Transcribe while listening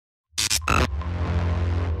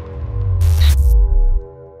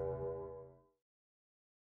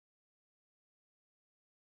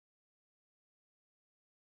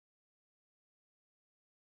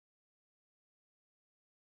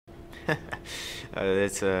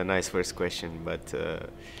That's a nice first question, but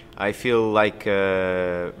I feel like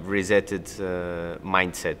resetted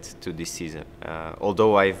mindset to this season.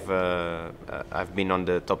 Although I've been on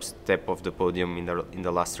the top step of the podium in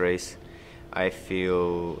the last race, I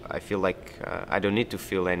feel like I don't need to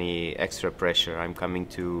feel any extra pressure. I'm coming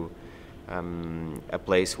to a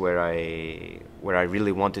place where I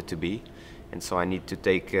really wanted to be, and so I need to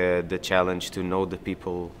take the challenge to know the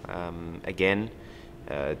people again,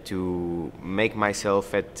 to make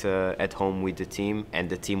myself at home with the team and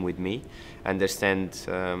the team with me, understand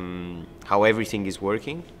how everything is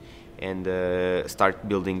working, and start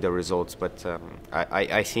building the results. But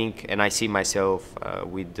I think and I see myself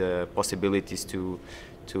with the possibilities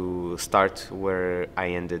to start where I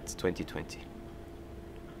ended 2020.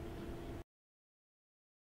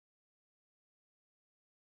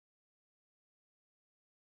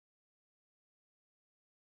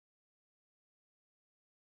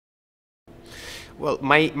 Well,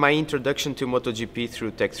 my introduction to MotoGP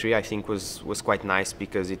through Tech 3 I think was quite nice,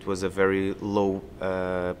 because it was a very low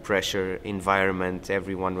pressure environment.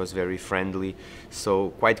 Everyone was very friendly, so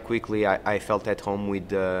quite quickly I felt at home with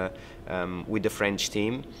the French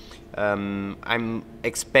team. I'm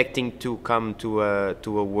expecting to come to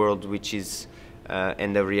a world which is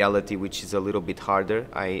and a reality which is a little bit harder.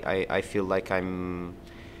 I feel like I'm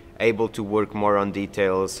able to work more on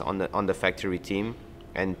details on the factory team,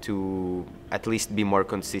 and to at least be more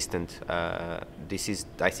consistent. This is,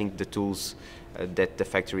 I think, the tools that the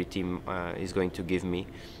factory team is going to give me.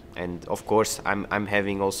 And of course, I'm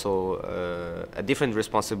having also a different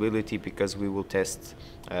responsibility, because we will test,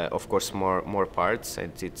 of course, more parts,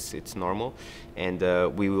 and it's normal. And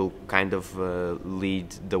we will kind of lead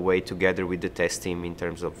the way together with the test team in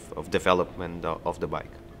terms of development of the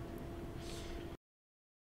bike.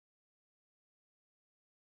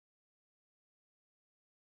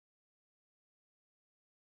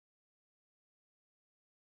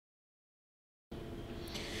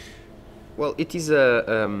 Well, it is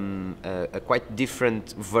a quite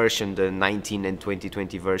different version, the 19 and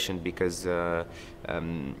 2020 version, because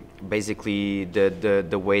basically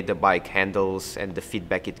the way the bike handles and the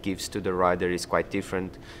feedback it gives to the rider is quite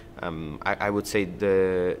different. I would say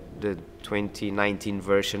the 2019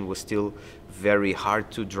 version was still very hard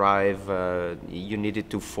to drive. You needed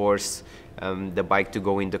to force the bike to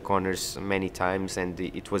go in the corners many times, and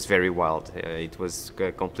it was very wild. It was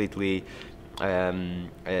completely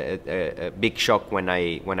a big shock when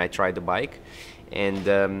I tried the bike.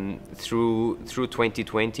 And through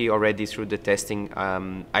 2020, already through the testing,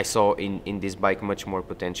 I saw in this bike much more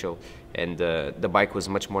potential, and the bike was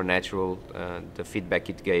much more natural. The feedback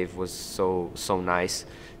it gave was so nice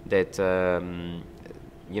that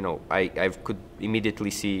you know, I could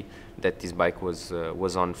immediately see that this bike was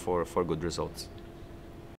on for good results.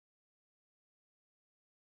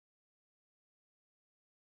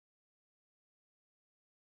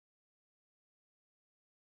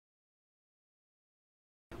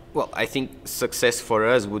 Well, I think success for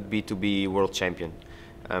us would be to be world champion.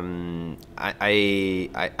 I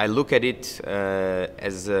look at it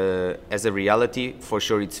as a reality. For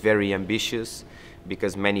sure, it's very ambitious,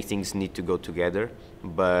 because many things need to go together.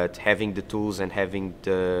 But having the tools and having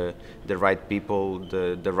the right people,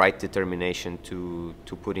 the right determination to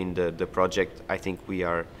put in the project, I think we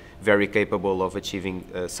are very capable of achieving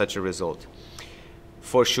such a result.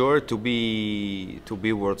 For sure, to be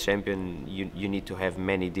world champion, you need to have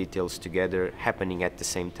many details together happening at the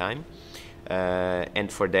same time.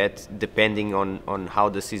 And for that, depending on how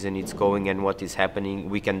the season is going and what is happening,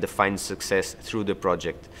 we can define success through the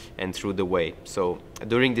project and through the way. So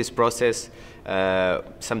during this process,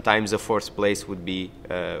 sometimes a fourth place will be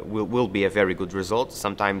a very good result.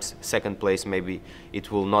 Sometimes second place, maybe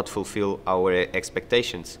it will not fulfill our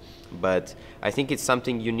expectations. But I think it's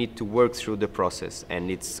something you need to work through the process, and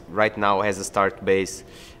it's right now, as a start base,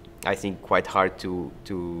 I think quite hard to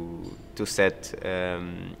set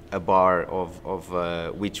a bar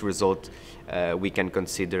of which result we can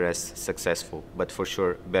consider as successful. But for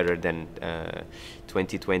sure, better than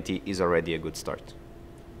 2020 is already a good start.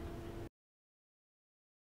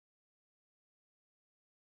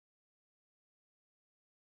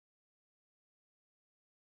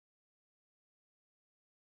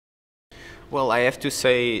 Well, I have to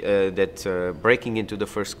say that breaking into the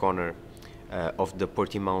first corner of the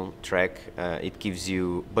Portimão track, it gives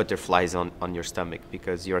you butterflies on your stomach,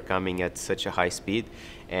 because you're coming at such a high speed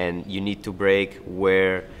and you need to brake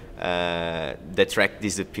where the track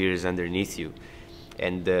disappears underneath you.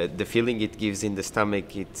 And the feeling it gives in the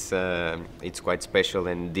stomach, it's quite special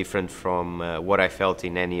and different from what I felt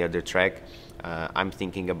in any other track. I'm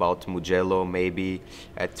thinking about Mugello maybe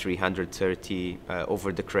at 330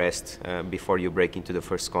 over the crest before you break into the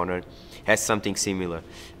first corner. Has something similar,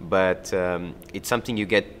 but it's something you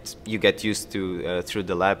get used to through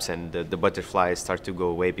the laps, and the butterflies start to go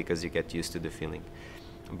away because you get used to the feeling.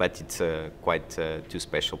 But it's quite two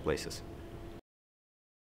special places.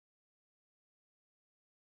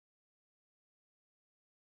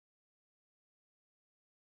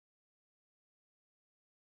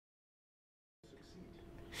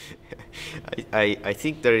 I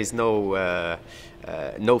think there is no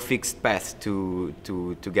fixed path to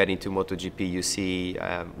get into MotoGP. You see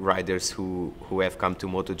riders who have come to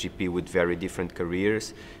MotoGP with very different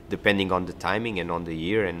careers, depending on the timing and on the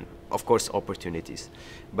year, and of course opportunities.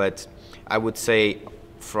 But I would say,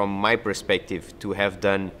 from my perspective, to have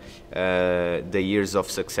done the years of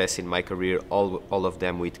success in my career, all of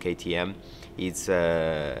them with KTM,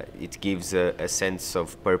 it gives a sense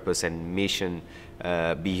of purpose and mission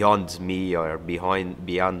beyond me, or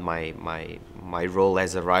beyond my role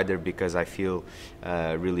as a rider, because I feel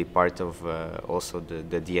really part of also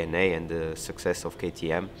the DNA and the success of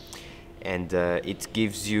KTM. And it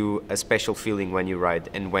gives you a special feeling when you ride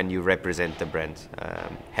and when you represent the brand,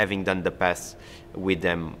 having done the path with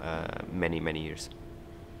them many years.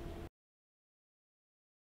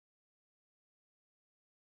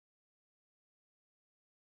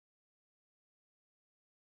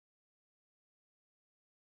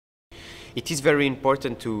 It is very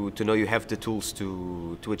important to know you have the tools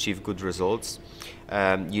to achieve good results.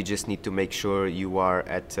 You just need to make sure you are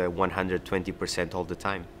at 120% all the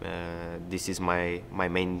time. This is my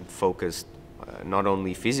main focus, not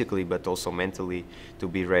only physically but also mentally, to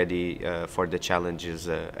be ready for the challenges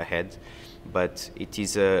ahead. But it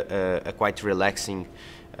is a quite relaxing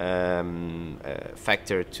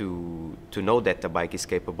factor to know that the bike is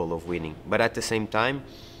capable of winning. But at the same time,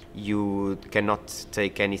 you cannot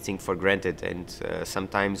take anything for granted, and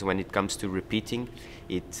sometimes when it comes to repeating,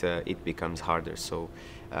 it becomes harder. So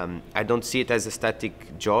I don't see it as a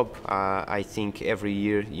static job. I think every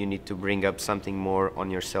year you need to bring up something more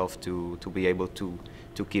on yourself to be able to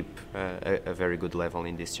keep a very good level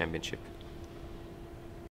in this championship.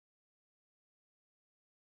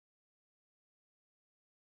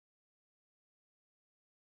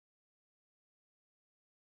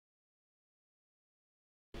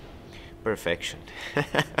 Perfection.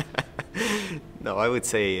 No, I would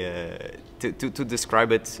say to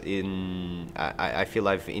describe it I feel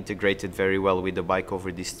I've integrated very well with the bike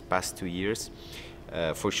over these past 2 years.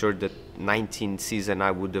 For sure, the 19th season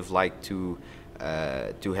I would have liked to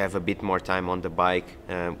have a bit more time on the bike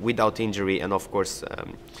without injury, and of course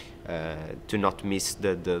to not miss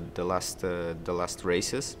the last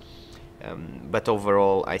races. But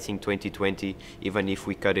overall, I think 2020, even if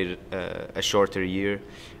we cut it a shorter year,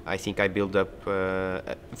 I think I built up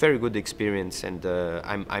a very good experience, and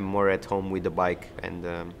I'm more at home with the bike,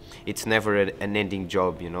 and it's never an ending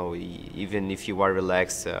job, you know. Even if you are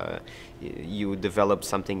relaxed, you develop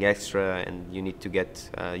something extra, and you need to get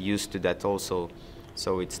used to that also.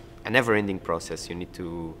 So it's a never-ending process. You need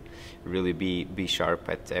to really be sharp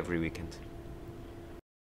at every weekend.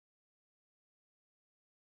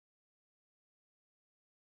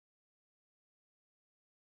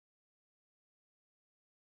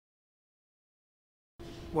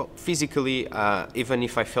 Well, physically, even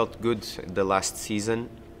if I felt good the last season,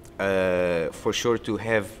 for sure to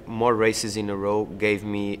have more races in a row gave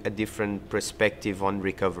me a different perspective on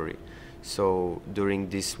recovery. So during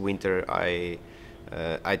this winter, I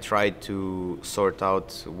tried to sort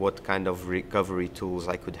out what kind of recovery tools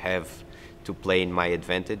I could have to play in my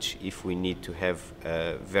advantage if we need to have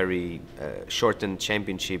a very shortened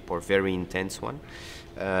championship or very intense one.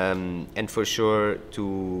 And for sure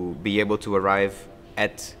to be able to arrive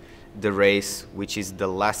at the race, which is the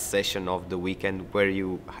last session of the weekend, where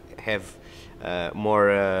you have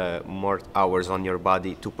more hours on your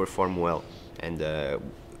body to perform well. And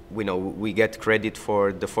we know we get credit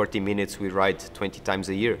for the 40 minutes we ride 20 times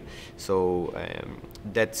a year. So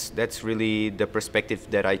that's really the perspective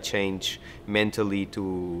that I change mentally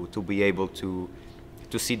to be able to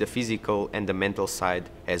see the physical and the mental side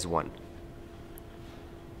as one.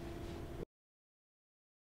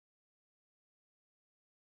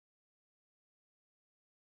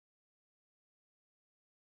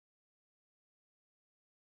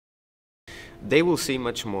 They will see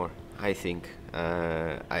much more, I think.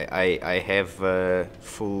 I have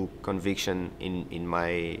full conviction in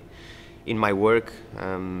my work.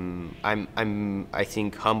 I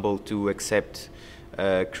think humble to accept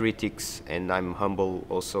critics, and I'm humble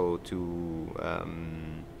also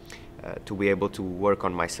to be able to work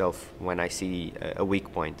on myself when I see a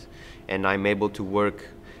weak point, and I'm able to work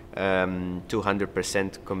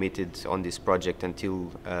 200% committed on this project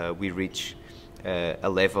until we reach a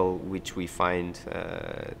level which we find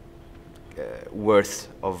worth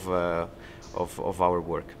of our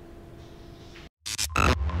work.